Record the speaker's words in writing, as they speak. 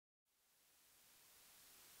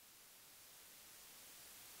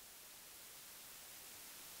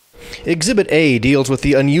Exhibit A deals with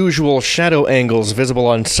the unusual shadow angles visible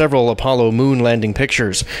on several Apollo moon landing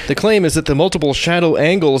pictures. The claim is that the multiple shadow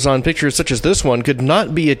angles on pictures such as this one could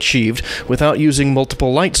not be achieved without using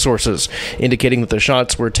multiple light sources, indicating that the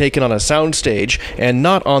shots were taken on a soundstage and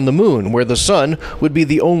not on the moon, where the sun would be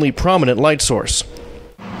the only prominent light source.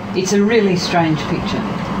 It's a really strange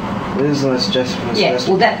picture. It is a suggestion. Yeah,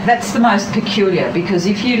 well that's the most peculiar, because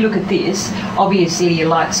if you look at this, obviously your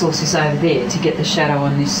light source is over there to get the shadow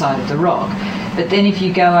on this side of the rock. But then if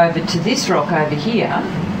you go over to this rock over here,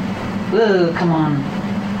 whoa, come on.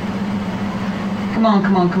 Come on,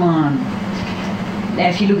 come on, come on. Now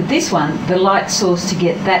if you look at this one, the light source to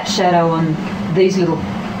get that shadow on these little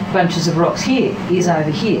bunches of rocks here is over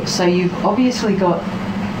here. So you've obviously got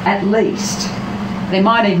at least, there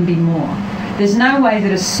might even be more. There's no way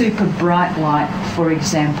that a super bright light, for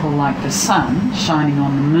example, like the sun shining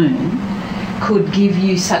on the moon, could give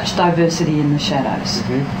you such diversity in the shadows.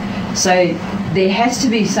 Mm-hmm. So there has to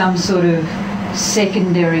be some sort of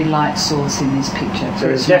secondary light source in this picture. So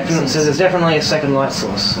there's definitely a second light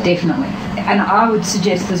source. Definitely. And I would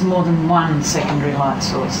suggest there's more than one secondary light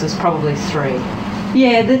source. There's probably three.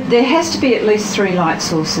 Yeah, there has to be at least three light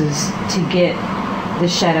sources to get the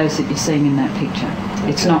shadows that you're seeing in that picture.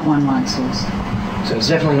 It's not one light source. So it's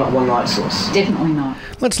definitely not one light source. Definitely not.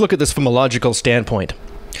 Let's look at this from a logical standpoint.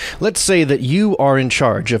 Let's say that you are in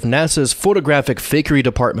charge of NASA's photographic fakery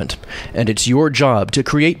department, and it's your job to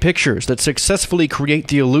create pictures that successfully create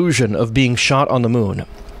the illusion of being shot on the moon.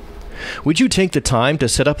 Would you take the time to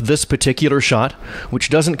set up this particular shot, which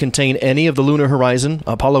doesn't contain any of the lunar horizon,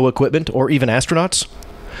 Apollo equipment, or even astronauts?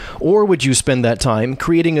 Or would you spend that time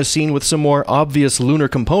creating a scene with some more obvious lunar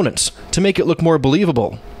components to make it look more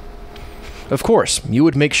believable? Of course, you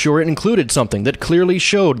would make sure it included something that clearly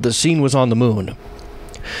showed the scene was on the moon.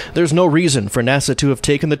 There's no reason for NASA to have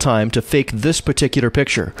taken the time to fake this particular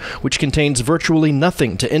picture, which contains virtually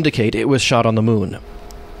nothing to indicate it was shot on the moon.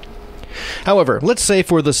 However, let's say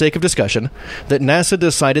for the sake of discussion that NASA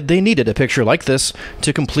decided they needed a picture like this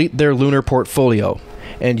to complete their lunar portfolio,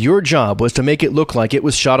 and your job was to make it look like it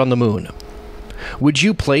was shot on the moon. Would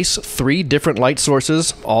you place 3 different light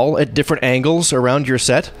sources, all at different angles, around your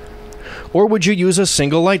set? Or would you use a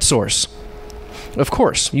single light source? Of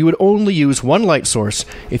course, you would only use one light source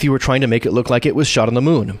if you were trying to make it look like it was shot on the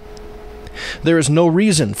moon. There is no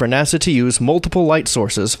reason for NASA to use multiple light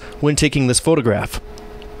sources when taking this photograph.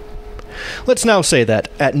 Let's now say that,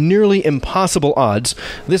 at nearly impossible odds,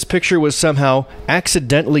 this picture was somehow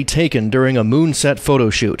accidentally taken during a moonset photo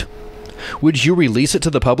shoot. Would you release it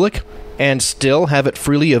to the public, and still have it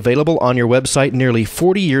freely available on your website nearly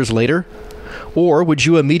 40 years later? Or would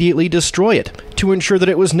you immediately destroy it to ensure that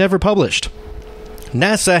it was never published?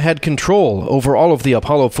 NASA had control over all of the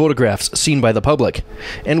Apollo photographs seen by the public,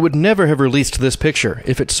 and would never have released this picture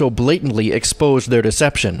if it so blatantly exposed their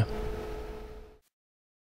deception.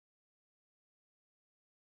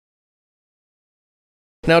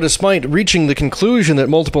 Now, despite reaching the conclusion that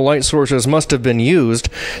multiple light sources must have been used,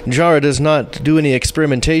 Jarrah does not do any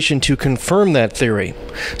experimentation to confirm that theory.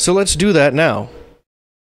 So let's do that now.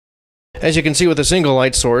 As you can see with a single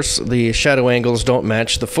light source, the shadow angles don't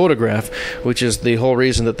match the photograph, which is the whole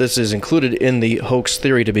reason that this is included in the hoax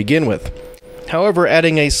theory to begin with. However,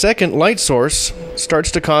 adding a second light source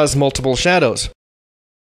starts to cause multiple shadows.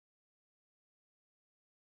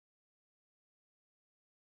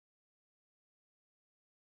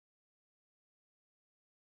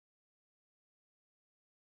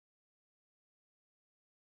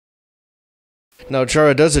 Now,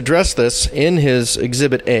 Jarrah does address this in his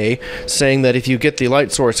Exhibit A, saying that if you get the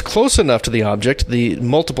light source close enough to the object, the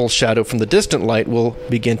multiple shadow from the distant light will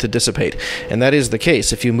begin to dissipate. And that is the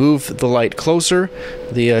case. If you move the light closer,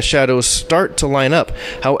 the shadows start to line up.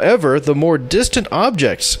 However, the more distant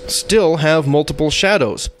objects still have multiple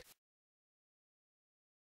shadows.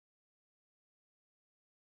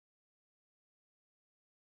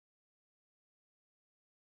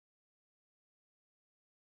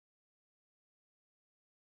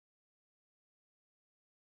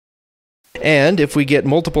 And if we get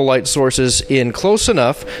multiple light sources in close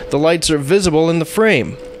enough, the lights are visible in the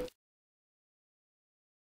frame.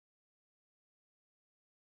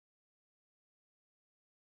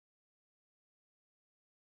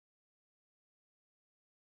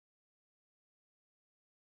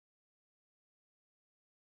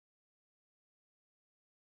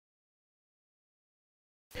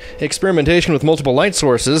 Experimentation with multiple light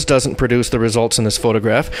sources doesn't produce the results in this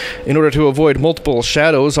photograph. In order to avoid multiple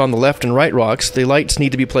shadows on the left and right rocks, the lights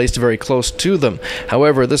need to be placed very close to them.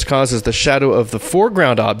 However, this causes the shadow of the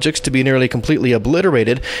foreground objects to be nearly completely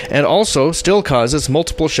obliterated, and also still causes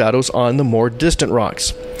multiple shadows on the more distant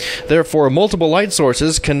rocks. Therefore, multiple light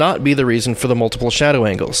sources cannot be the reason for the multiple shadow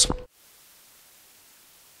angles.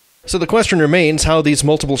 So the question remains how these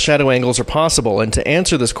multiple shadow angles are possible, and to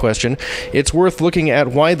answer this question, it's worth looking at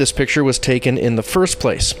why this picture was taken in the first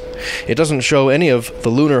place. It doesn't show any of the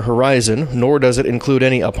lunar horizon, nor does it include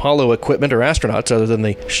any Apollo equipment or astronauts other than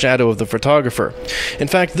the shadow of the photographer. In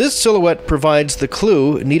fact, this silhouette provides the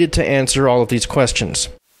clue needed to answer all of these questions.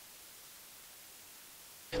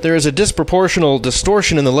 There is a disproportional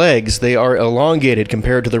distortion in the legs. They are elongated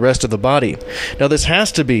compared to the rest of the body. Now this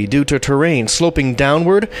has to be due to terrain sloping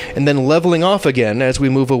downward and then leveling off again as we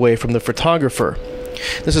move away from the photographer.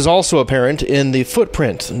 This is also apparent in the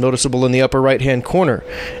footprint, noticeable in the upper right-hand corner,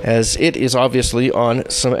 as it is obviously on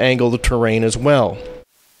some angled terrain as well.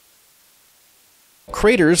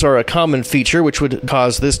 Craters are a common feature which would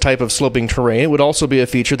cause this type of sloping terrain. It would also be a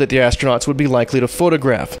feature that the astronauts would be likely to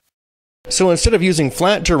photograph. So instead of using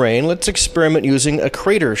flat terrain, let's experiment using a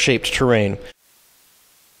crater-shaped terrain.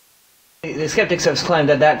 The skeptics have claimed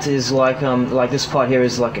that that is like this part here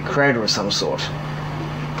is like a crater of some sort.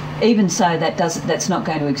 Even so, that's not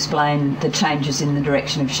going to explain the changes in the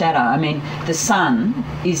direction of shadow. I mean, the sun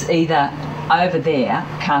is either over there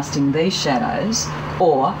casting these shadows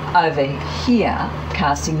or over here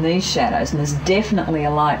casting these shadows, and there's definitely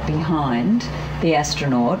a light behind the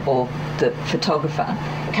astronaut or the photographer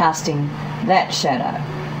casting that shadow,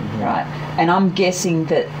 right? And I'm guessing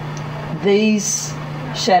that these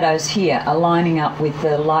shadows here are lining up with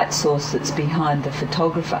the light source that's behind the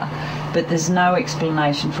photographer, but there's no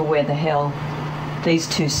explanation for where the hell these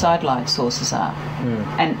two side light sources are.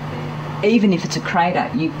 And even if it's a crater,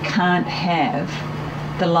 you can't have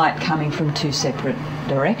the light coming from two separate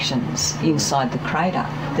directions inside the crater.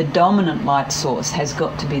 The dominant light source has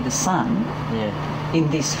got to be the sun in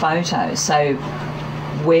this photo. So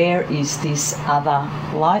where is this other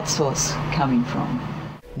light source coming from?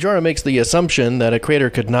 Jarrah makes the assumption that a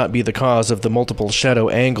crater could not be the cause of the multiple shadow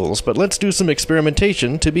angles, but let's do some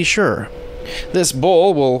experimentation to be sure. This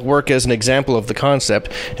bowl will work as an example of the concept,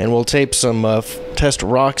 and we'll tape some test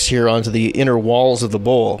rocks here onto the inner walls of the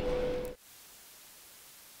bowl.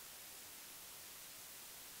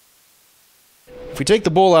 If we take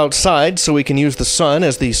the bowl outside so we can use the sun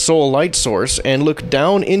as the sole light source and look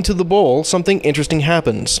down into the bowl, something interesting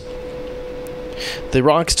happens. The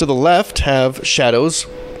rocks to the left have shadows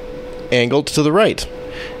angled to the right,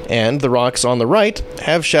 and the rocks on the right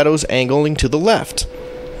have shadows angling to the left,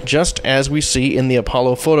 just as we see in the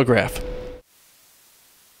Apollo photograph.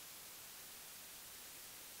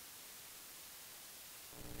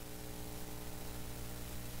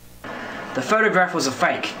 The photograph was a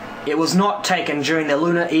fake. It was not taken during the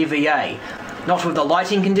lunar EVA, not with the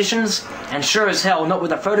lighting conditions, and sure as hell not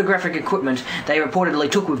with the photographic equipment they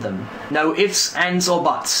reportedly took with them. No ifs, ands, or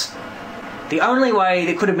buts. The only way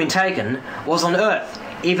it could have been taken was on Earth,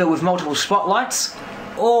 either with multiple spotlights,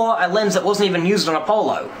 or a lens that wasn't even used on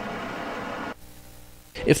Apollo.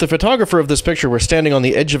 If the photographer of this picture were standing on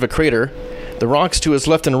the edge of a crater, the rocks to his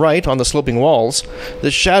left and right on the sloping walls,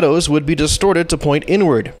 the shadows would be distorted to point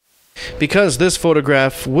inward. Because this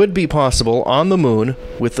photograph would be possible on the moon,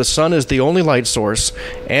 with the sun as the only light source,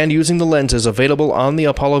 and using the lenses available on the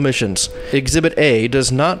Apollo missions, Exhibit A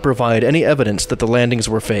does not provide any evidence that the landings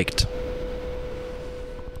were faked.